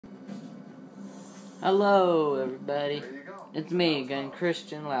Hello, everybody. It's me again,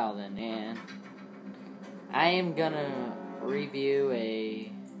 Christian Loudon, and I am gonna review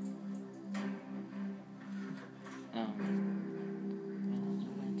a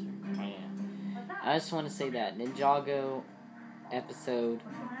I just want to say that Ninjago episode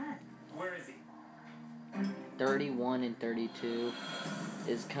 31 and 32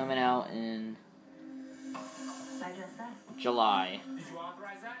 is coming out in July.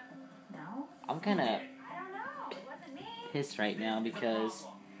 I'm kind of pissed right now because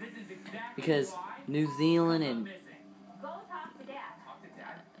New Zealand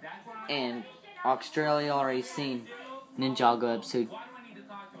and Australia already seen Ninjago episode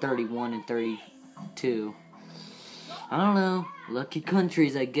 31 and 32. I don't know. Lucky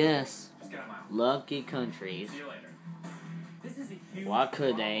countries, I guess. Lucky countries. Why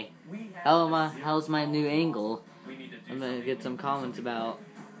could they? How's my new angle? I'm gonna get some comments about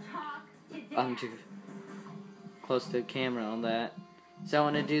I'm too close to the camera on that. So I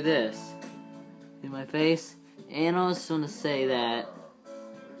want to do this. Do my face. And I also want to say that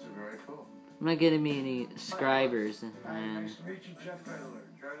I'm not getting me any subscribers. And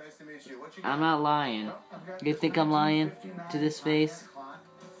I'm not lying. You think I'm lying to this face?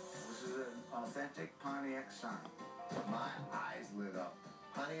 This is an authentic Pontiac sign. My eyes lit up.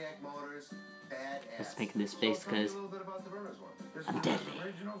 Pontiac Motors, badass. Let's make this face because I'm deadly.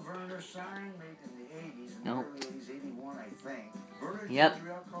 Nope. Yep.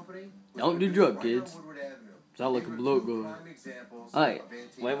 Don't do drugs, kids. Sound like a bloke guy. Alright.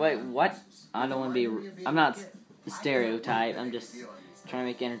 Wait, what? I don't want to be. I'm not stereotype. I'm just trying to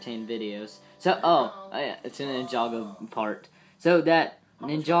make entertaining videos. So, yeah, it's in the Ninjago part. So that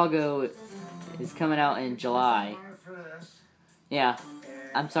Ninjago is coming out in July. Yeah,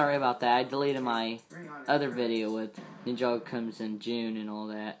 I'm sorry about that. I deleted my other video with Ninjago comes in June and all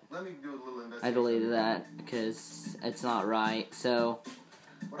that. I deleted that because it's not right. So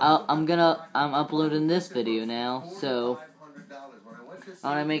I'm uploading this video now. So I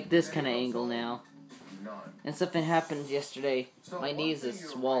want to make this kind of angle now. And something happened yesterday. My knees is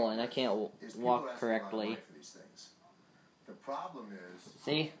swollen. I can't walk correctly. The problem is,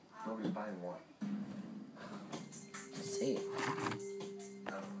 see? Nobody's buying one. See?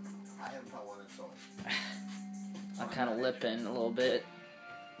 I haven't found one that's sold. I'm kind of lipping a little bit.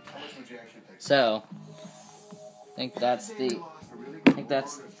 How much would you actually take? So, I think that's the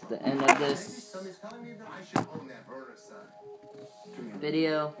end of this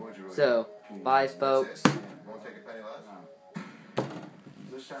video. So, bye, folks.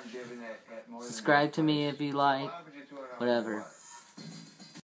 Subscribe to me if you like. Whatever.